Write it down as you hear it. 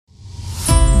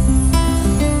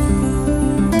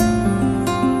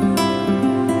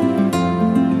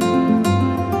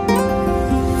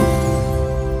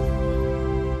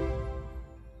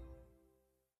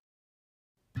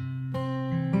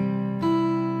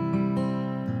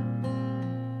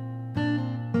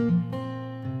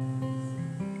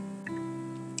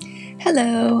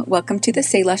Hello, welcome to the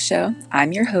Selah Show.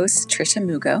 I'm your host, Trisha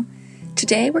Mugo.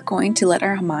 Today we're going to let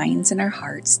our minds and our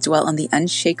hearts dwell on the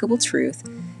unshakable truth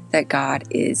that God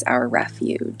is our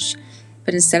refuge.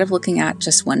 But instead of looking at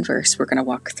just one verse, we're going to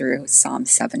walk through Psalm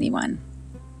 71.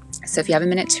 So if you have a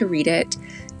minute to read it,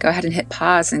 go ahead and hit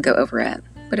pause and go over it.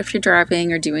 But if you're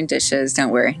driving or doing dishes, don't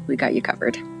worry, we got you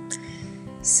covered.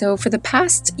 So for the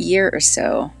past year or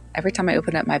so, every time I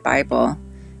open up my Bible,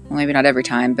 well, maybe not every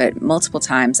time, but multiple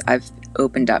times I've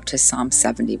opened up to Psalm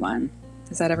 71.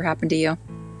 Has that ever happened to you?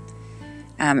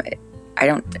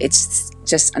 It's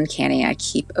just uncanny. I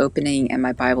keep opening and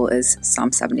my Bible is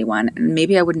Psalm 71. And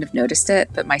maybe I wouldn't have noticed it,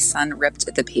 but my son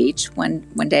ripped the page one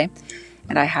day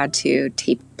and I had to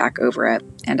tape back over it.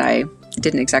 And I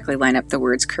didn't exactly line up the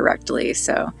words correctly.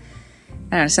 So I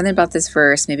don't know, something about this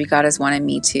verse. Maybe God has wanted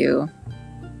me to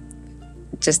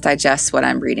just digest what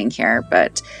I'm reading here,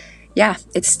 but yeah,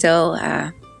 it's still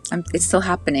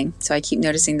happening. So I keep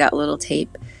noticing that little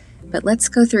tape. But let's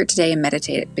go through it today and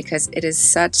meditate it because it is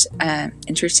such an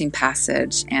interesting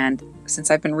passage. And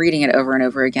since I've been reading it over and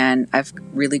over again, I've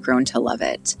really grown to love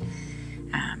it.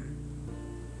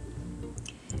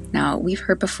 Now, we've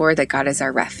heard before that God is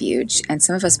our refuge, and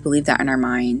some of us believe that in our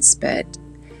minds, but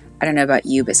I don't know about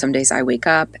you, but some days I wake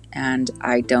up and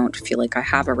I don't feel like I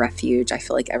have a refuge. I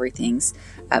feel like everything's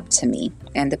up to me.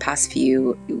 And the past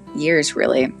few years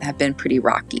really have been pretty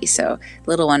rocky. So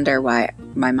little wonder why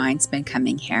my mind's been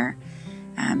coming here.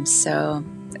 So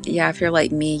yeah, if you're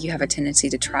like me, you have a tendency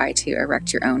to try to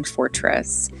erect your own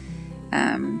fortress.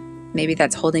 Maybe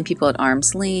that's holding people at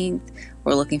arm's length,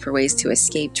 or looking for ways to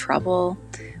escape trouble,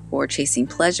 or chasing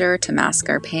pleasure to mask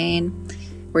our pain.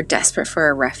 We're desperate for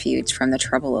a refuge from the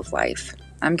trouble of life.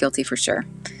 I'm guilty for sure.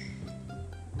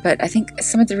 But I think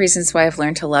some of the reasons why I've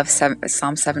learned to love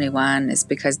Psalm 71 is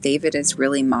because David is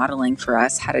really modeling for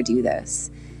us how to do this.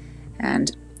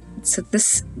 And so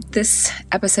this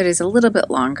episode is a little bit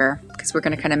longer because we're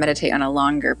going to kind of meditate on a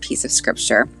longer piece of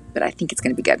scripture, but I think it's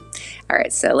going to be good. All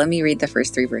right, so let me read the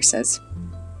first 3 verses.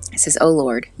 It says, "O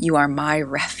Lord, you are my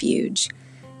refuge.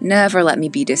 Never let me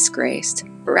be disgraced.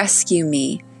 Rescue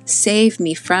me. Save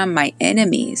me from my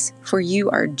enemies, for you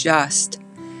are just.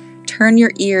 Turn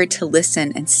your ear to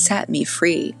listen and set me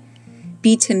free.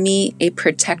 Be to me a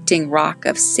protecting rock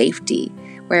of safety,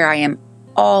 where I am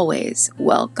always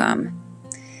welcome.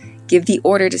 Give the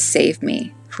order to save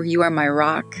me, for you are my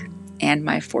rock and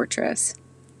my fortress."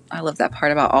 I love that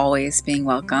part about always being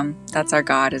welcome. That's our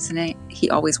God, isn't it? He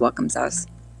always welcomes us.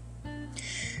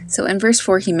 So in verse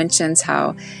 4, he mentions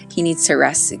how he needs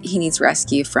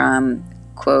rescue from,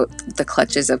 quote, the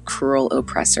clutches of cruel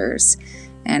oppressors.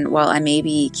 And while I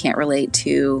maybe can't relate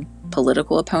to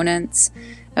political opponents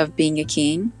of being a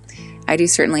king, I do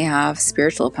certainly have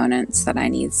spiritual opponents that I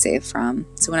need saved from.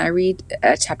 So when I read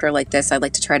a chapter like this, I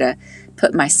like to try to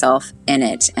put myself in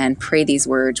it and pray these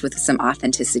words with some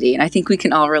authenticity. And I think we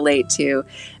can all relate to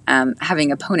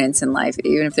having opponents in life,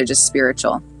 even if they're just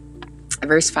spiritual.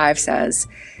 Verse 5 says,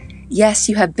 "Yes,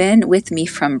 you have been with me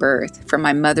from birth. From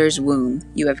my mother's womb,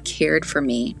 you have cared for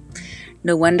me.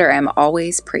 No wonder I'm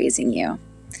always praising you."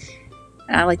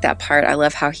 And I like that part. I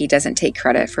love how he doesn't take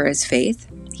credit for his faith.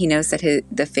 He knows that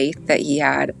the faith that he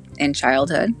had in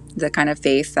childhood, the kind of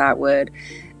faith that would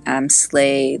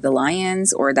slay the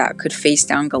lions or that could face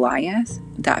down Goliath,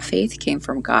 that faith came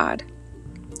from God.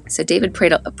 So David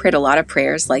prayed a lot of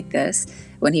prayers like this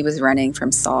when he was running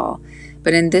from Saul.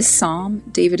 But in this psalm,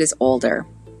 David is older.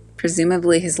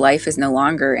 Presumably his life is no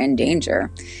longer in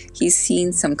danger. He's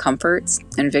seen some comforts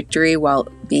and victory while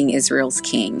being Israel's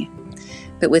king.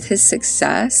 But with his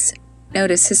success,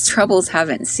 notice his troubles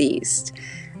haven't ceased.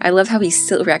 I love how he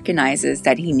still recognizes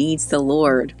that he needs the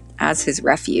Lord as his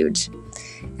refuge.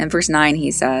 In verse 9 he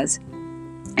says,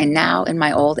 "And now in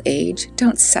my old age,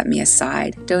 don't set me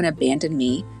aside. Don't abandon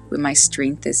me when my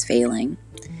strength is failing."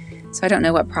 So I don't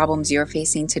know what problems you're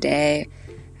facing today,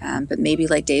 but maybe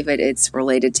like David, it's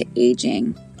related to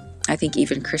aging. I think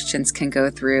even Christians can go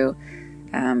through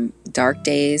dark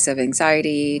days of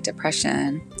anxiety,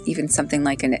 depression, even something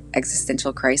like an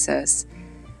existential crisis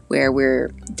where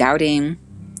we're doubting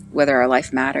whether our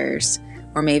life matters.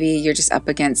 Or maybe you're just up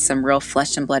against some real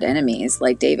flesh and blood enemies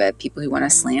like David, people who want to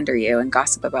slander you and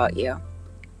gossip about you.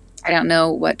 I don't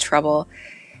know what trouble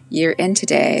you're in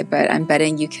today, but I'm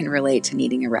betting you can relate to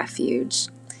needing a refuge.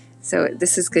 So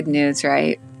this is good news,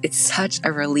 right? It's such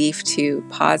a relief to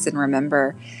pause and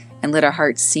remember and let our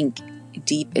hearts sink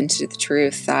deep into the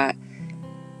truth that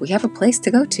we have a place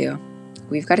to go to.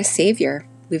 We've got a Savior.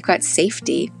 We've got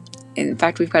safety. In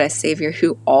fact, we've got a Savior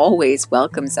who always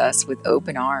welcomes us with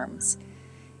open arms.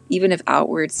 Even if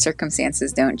outward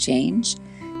circumstances don't change,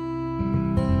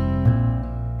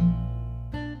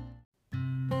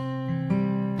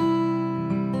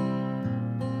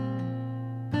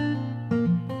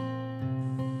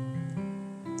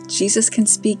 Jesus can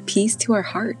speak peace to our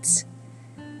hearts.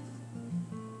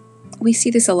 We see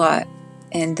this a lot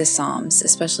in the Psalms,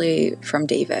 especially from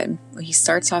David. He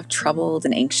starts off troubled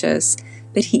and anxious,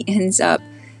 but he ends up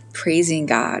praising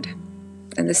God.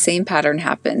 And the same pattern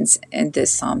happens in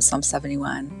this Psalm, Psalm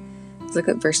 71. Look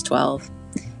at verse 12.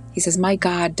 He says, "My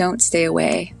God, don't stay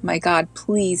away. My God,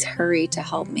 please hurry to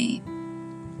help me."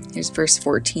 Here's verse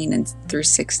 14 and through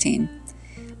 16.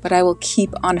 "But I will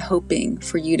keep on hoping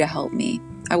for you to help me.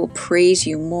 I will praise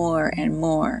you more and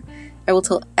more. I will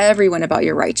tell everyone about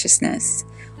your righteousness.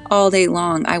 All day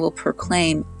long I will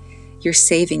proclaim your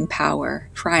saving power,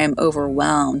 for I am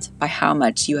overwhelmed by how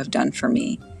much you have done for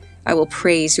me. I will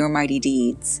praise your mighty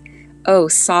deeds. O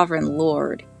sovereign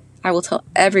Lord, I will tell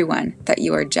everyone that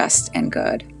you are just and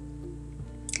good."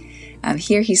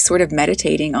 Here he's sort of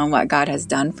meditating on what God has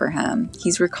done for him.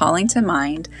 He's recalling to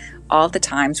mind all the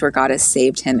times where God has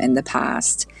saved him in the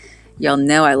past. Y'all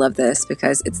know I love this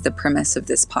because it's the premise of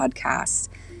this podcast.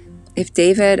 If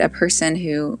David, a person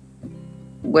who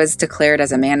was declared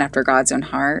as a man after God's own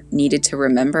heart, needed to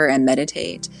remember and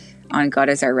meditate on God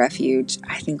as our refuge,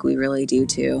 I think we really do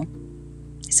too.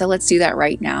 So let's do that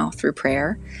right now through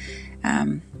prayer.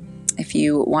 If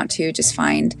you want to, just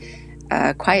find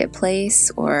a quiet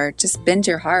place or just bend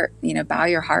your heart, bow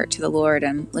your heart to the Lord,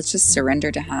 and let's just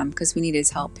surrender to Him because we need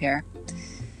His help here.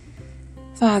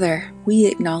 Father, we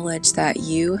acknowledge that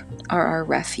you are our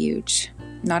refuge,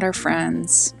 not our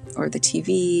friends or the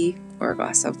TV or a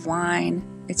glass of wine.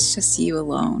 It's just you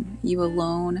alone. You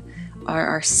alone are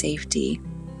our safety.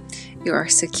 You're our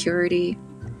security,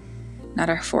 not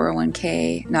our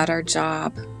 401k, not our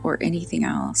job or anything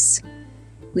else.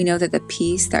 We know that the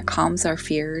peace that calms our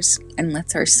fears and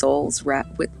lets our soul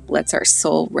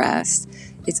rest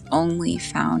is only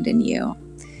found in you.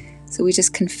 So we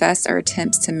just confess our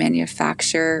attempts to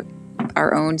manufacture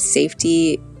our own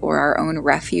safety or our own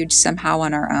refuge somehow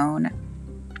on our own.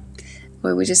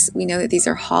 Lord, we know that these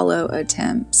are hollow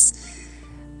attempts,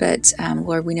 but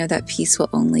Lord, we know that peace will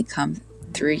only come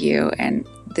through you, and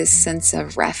this sense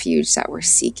of refuge that we're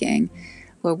seeking,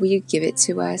 Lord, will you give it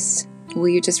to us? Will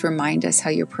you just remind us how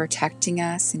you're protecting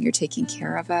us and you're taking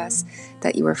care of us,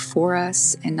 that you are for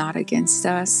us and not against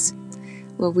us?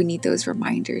 Lord, we need those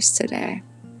reminders today.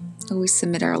 Lord, we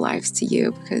submit our lives to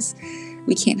you because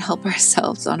we can't help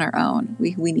ourselves on our own.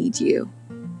 We need you.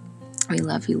 We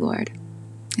love you, Lord.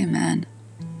 Amen.